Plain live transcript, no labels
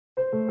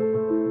Hey,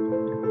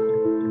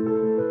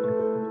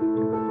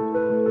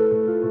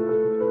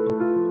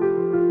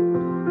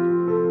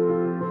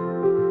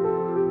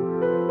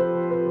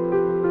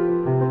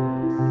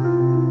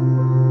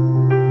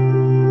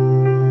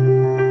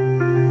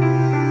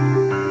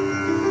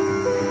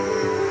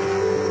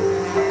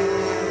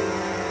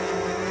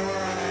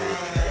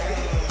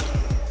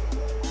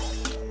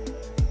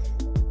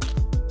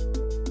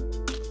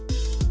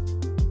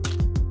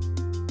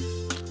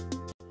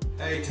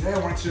 today I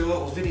wanted to do a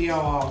little video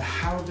on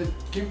how the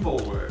gimbal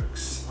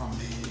works on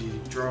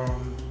the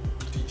drone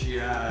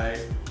DJI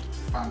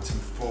Phantom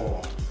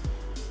 4.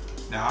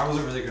 Now I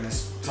wasn't really going to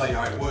tell you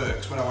how it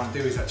works. What I want to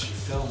do is actually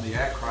film the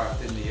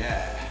aircraft in the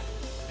air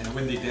in a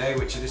windy day,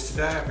 which it is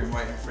today. I've been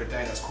waiting for a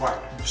day that's quite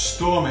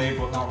stormy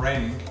but not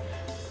raining,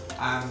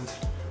 and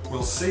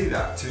we'll see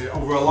that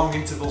over a long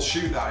interval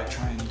shoot that I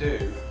try and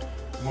do,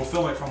 and we'll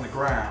film it from the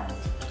ground.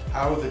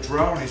 How the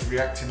drone is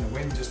reacting to the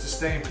wind just to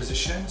stay in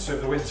position. So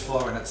if the wind's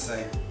flowing at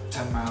say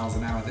 10 miles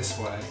an hour this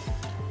way,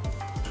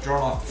 the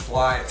drone will have to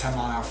fly at 10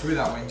 miles an hour through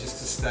that wind just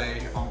to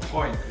stay on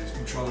point, because it's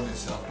controlling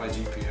itself by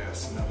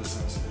GPS and other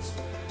sensors.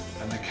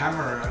 And the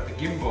camera, the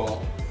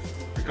gimbal,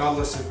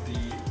 regardless of the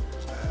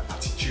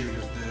attitude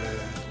of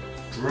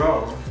the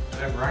drone,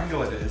 whatever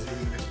angle it is, even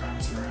if it's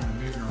bouncing around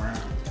and moving around,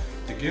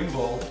 the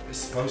gimbal is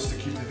supposed to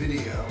keep the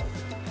video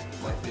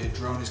like the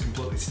drone is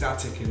completely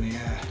static in the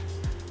air.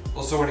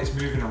 Also, when it's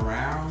moving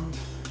around,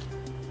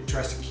 it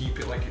tries to keep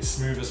it like as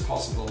smooth as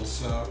possible.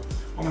 So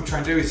what I'm going to try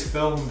and do is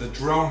film the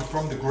drone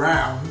from the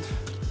ground,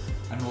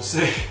 and we'll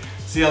see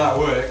how that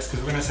works,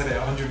 because we're going to set it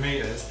at 100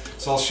 meters.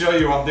 So I'll show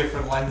you on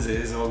different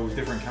lenses or with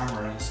different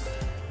cameras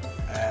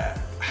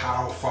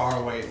how far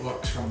away it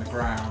looks from the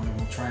ground, and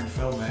we'll try and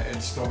film it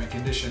in stormy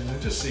conditions and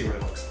just see what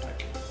it looks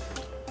like.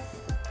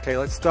 Okay,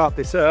 let's start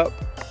this up.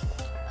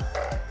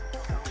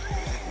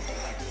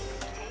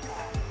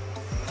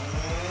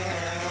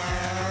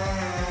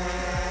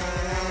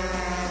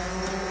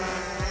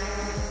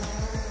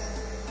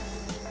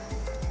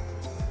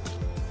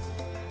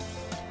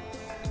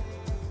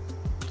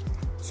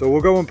 So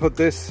we'll go and put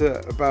this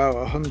at about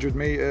 100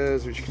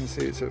 meters, which you can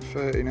see it's at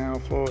 30 now,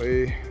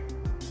 40,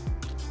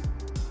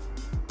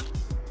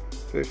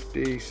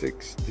 50,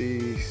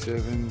 60,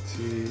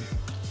 70,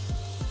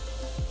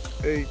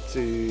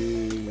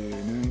 80,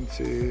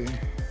 90,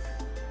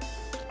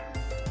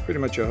 pretty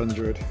much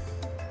 100.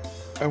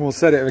 And we'll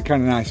set it with a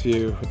kind of nice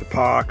view with the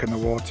park and the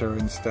water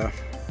and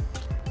stuff.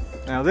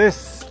 Now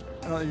this,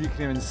 I don't know if you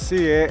can even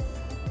see it,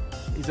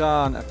 is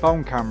on a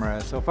phone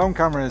camera. So phone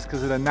cameras,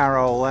 because of the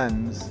narrow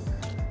lens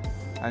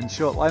and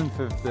short length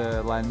of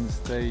the lens,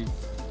 they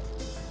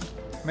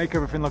make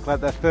everything look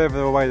like they're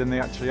further away than they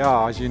actually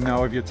are. As you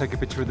know, if you take a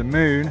picture of the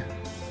moon,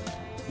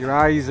 your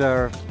eyes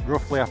are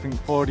roughly, I think,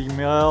 40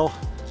 mil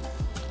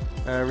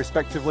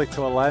respectively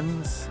to a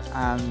lens,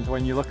 and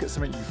when you look at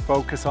something, you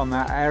focus on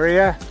that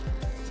area,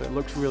 so it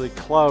looks really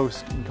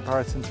close in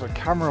comparison to a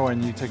camera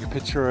when you take a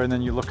picture and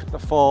then you look at the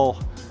full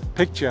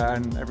picture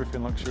and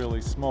everything looks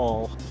really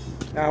small.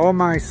 Now on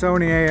my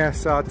Sony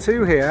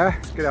ASR2 here,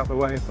 let's get out the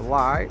way of the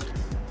light,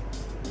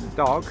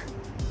 dog,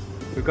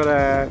 we've got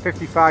a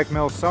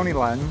 55mm Sony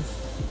lens.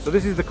 So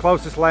this is the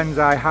closest lens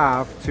I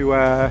have to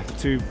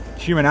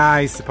human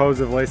eyes,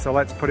 supposedly, so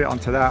let's put it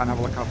onto that and have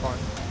a look how far.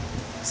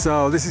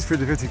 So this is through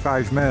the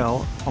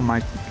 55mm on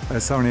my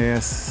Sony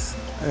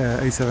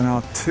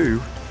A7R II,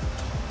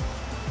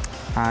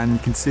 and you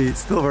can see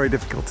it's still very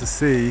difficult to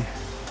see.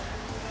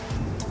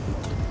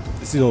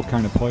 This is all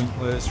kind of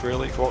pointless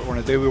really for what we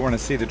want to do. We want to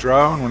see the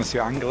drone, we want to see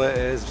what angle it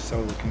is,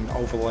 so we can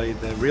overlay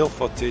the real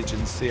footage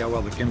and see how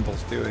well the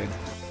gimbal's doing.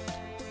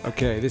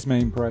 Okay, this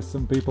may impress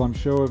some people, I'm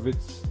sure, of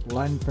its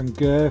length and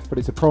girth, but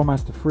it's a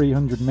Promaster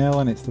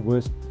 300mm and it's the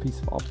worst piece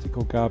of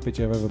optical garbage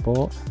I've ever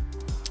bought.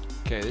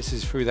 Okay, this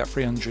is through that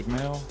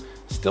 300mm.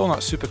 Still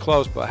not super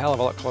close, but a hell of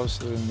a lot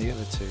closer than the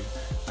other two.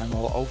 And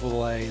we'll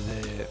overlay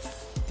the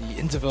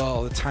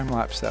interval, the time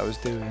lapse that I was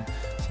doing.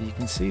 So you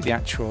can see the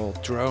actual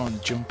drone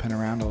jumping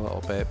around a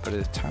little bit, but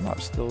the time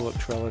lapse still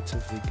looks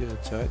relatively good,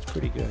 so it's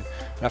pretty good.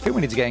 But I think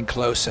we need to get in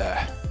closer.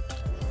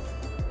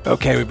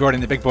 Okay, we brought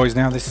in the big boys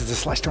now. This is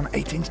the Celestron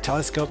 8-inch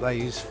telescope that I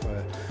use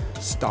for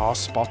star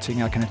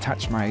spotting. I can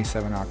attach my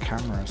A7R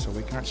camera, so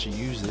we can actually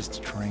use this to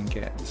try and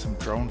get some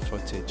drone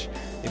footage.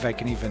 If I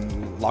can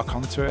even lock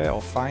onto it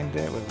or find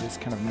it with this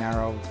kind of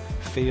narrow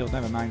field,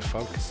 never mind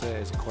focus it,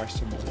 is a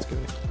question, but let's go.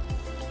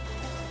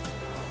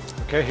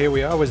 Okay, here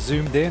we are, we're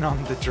zoomed in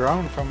on the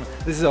drone from,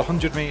 this is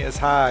 100 meters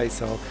high,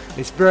 so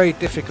it's very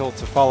difficult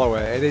to follow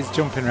it. It is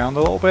jumping around a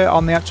little bit.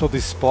 On the actual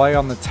display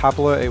on the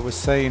tablet, it was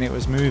saying it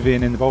was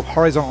moving in both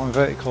horizontal and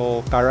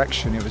vertical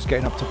direction. It was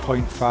getting up to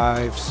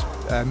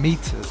 0.5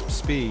 meters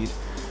speed.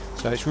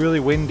 So it's really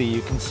windy.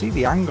 You can see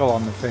the angle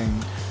on the thing,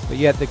 but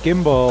yet the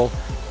gimbal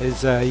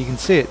is, you can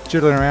see it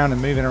jiggling around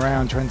and moving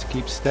around, trying to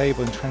keep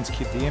stable and trying to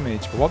keep the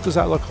image. But what does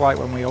that look like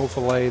when we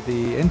overlay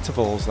the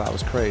intervals that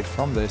was created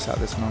from this at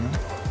this moment?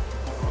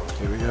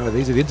 Here we go,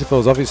 these are the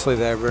intervals. Obviously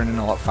they're running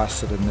a lot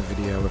faster than the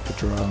video of the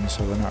drone,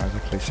 so they're not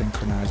exactly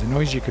synchronized. The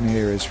noise you can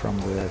hear is from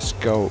the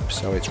scope,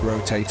 so it's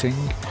rotating.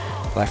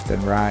 left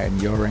and right and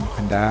yoring up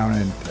and down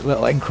and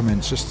little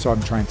increments just so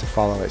I'm trying to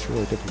follow. It's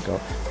really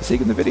difficult. So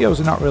the videos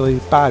are not really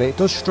bad. It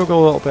does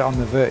struggle a little bit on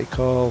the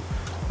vertical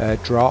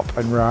drop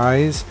and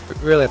rise,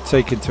 but really have to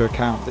take into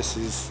account this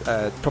is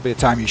probably a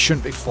time you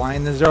shouldn't be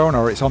flying the drone,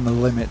 or it's on the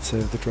limits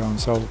of the drone.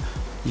 So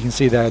you can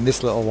see there in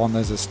this little one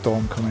there's a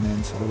storm coming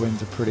in, so the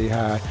winds are pretty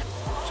high.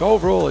 So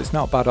overall it's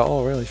not bad at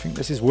all, really. I think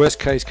this is worst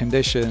case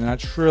condition, and I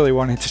just really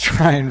wanted to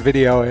try and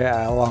video it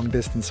at a long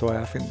distance away.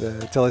 I think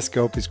the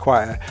telescope is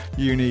quite a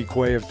unique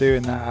way of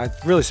doing that.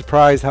 I'm really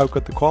surprised how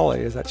good the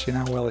quality is actually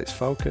and how well it's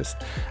focused.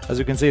 As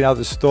we can see now,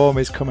 the storm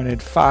is coming in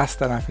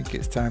fast, and I think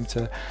it's time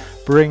to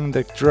bring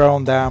the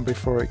drone down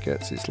before it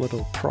gets its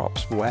little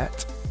props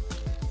wet.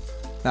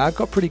 Now, I've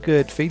got pretty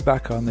good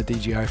feedback on the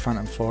DJI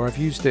Phantom 4. I've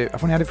used it,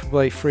 I've only had it for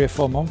like 3 or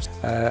 4 months.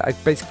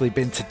 I've basically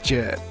been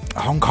to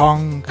Hong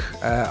Kong,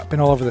 I've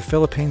been all over the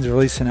Philippines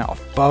releasing it off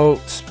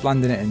boats,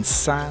 landing it in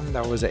sand.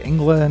 I was at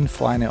England,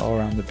 flying it all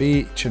around the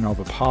beach and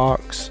over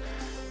parks,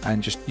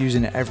 and just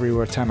using it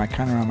everywhere time I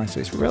can around my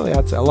city. It's really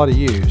had a lot of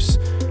use,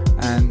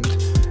 and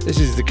this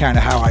is the kind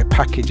of how I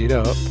package it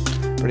up,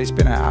 but it's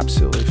been an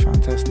absolutely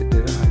fantastic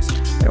device.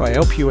 Anyway, I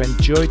hope you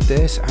enjoyed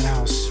this, and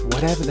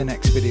whatever the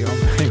next video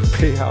may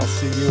be, I'll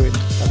see you in.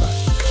 Bye-bye.